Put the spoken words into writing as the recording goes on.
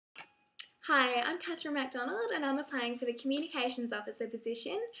Hi, I'm Katherine Macdonald and I'm applying for the Communications Officer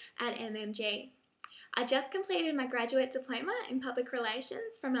position at MMG. I just completed my graduate diploma in Public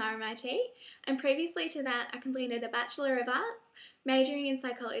Relations from RMIT, and previously to that I completed a Bachelor of Arts, majoring in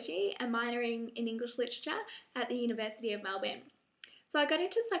Psychology and minoring in English Literature at the University of Melbourne. So I got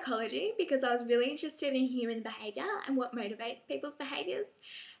into psychology because I was really interested in human behaviour and what motivates people's behaviours,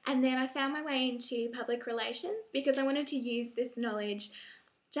 and then I found my way into public relations because I wanted to use this knowledge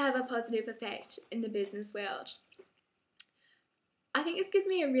to have a positive effect in the business world. I think this gives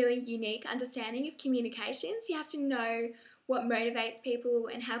me a really unique understanding of communications. You have to know what motivates people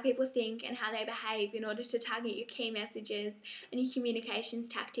and how people think and how they behave in order to target your key messages and your communications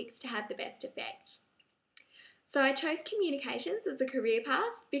tactics to have the best effect. So I chose communications as a career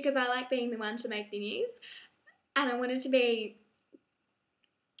path because I like being the one to make the news, and I wanted to be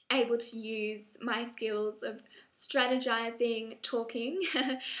able to use my skills of strategizing, talking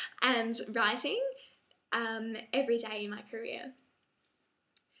and writing every day in my career.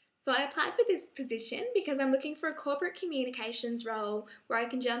 So I applied for this position because I'm looking for a corporate communications role where I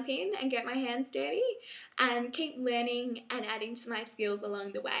can jump in and get my hands dirty and keep learning and adding to my skills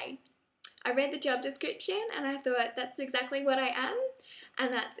along the way. I read the job description and I thought that's exactly what I am,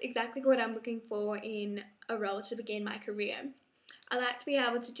 and that's exactly what I'm looking for in a role to begin my career. I like to be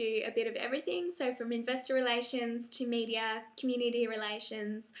able to do a bit of everything, so from investor relations to media, community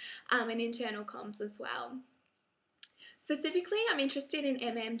relations, and internal comms as well. Specifically, I'm interested in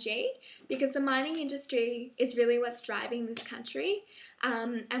MMG because the mining industry is really what's driving this country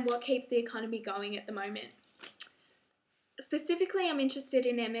and what keeps the economy going at the moment. Specifically, I'm interested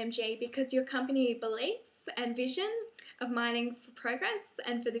in MMG because your company beliefs and vision of mining for progress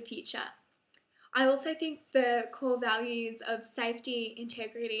and for the future. I also think the core values of safety,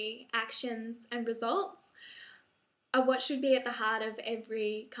 integrity, actions and results are what should be at the heart of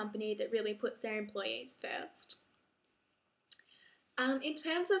every company that really puts their employees first. In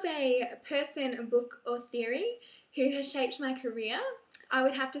terms of a person, a book or theory who has shaped my career, I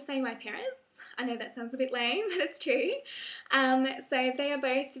would have to say my parents. I know that sounds a bit lame, but it's true. So they are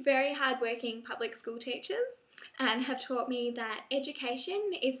both very hardworking public school teachers and have taught me that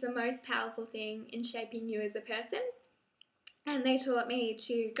education is the most powerful thing in shaping you as a person. And they taught me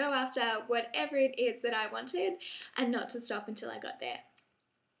to go after whatever it is that I wanted and not to stop until I got there.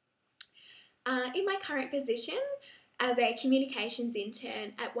 In my current position as a communications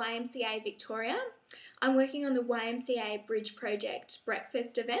intern at YMCA Victoria, I'm working on the YMCA Bridge Project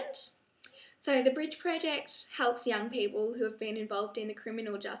breakfast event. So the Bridge Project helps young people who have been involved in the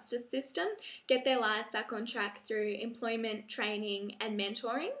criminal justice system get their lives back on track through employment, training and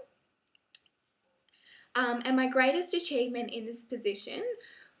mentoring. And my greatest achievement in this position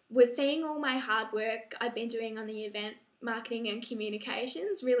was seeing all my hard work I've been doing on the event marketing and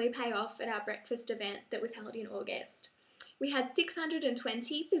communications really pay off at our breakfast event that was held in August. We had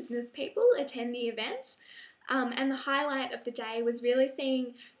 620 business people attend the event, and the highlight of the day was really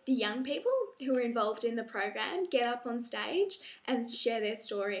seeing the young people who were involved in the program get up on stage and share their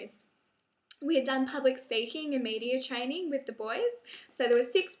stories. We had done public speaking and media training with the boys. So there were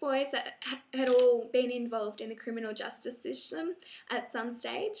 6 boys that had all been involved in the criminal justice system at some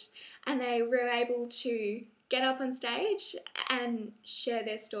stage, and they were able to get up on stage and share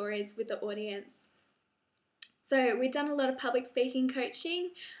their stories with the audience. So we'd done a lot of public speaking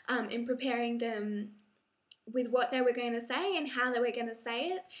coaching in preparing them with what they were going to say and how they were going to say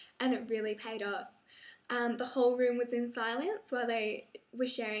it, and it really paid off. The whole room was in silence while they were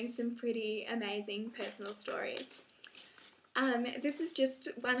sharing some pretty amazing personal stories. This is just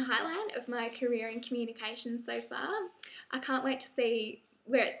one highlight of my career in communications so far. I can't wait to see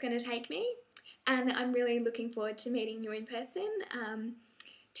where it's going to take me, and I'm really looking forward to meeting you in person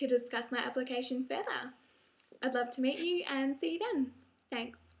to discuss my application further. I'd love to meet you and see you then.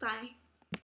 Thanks. Bye.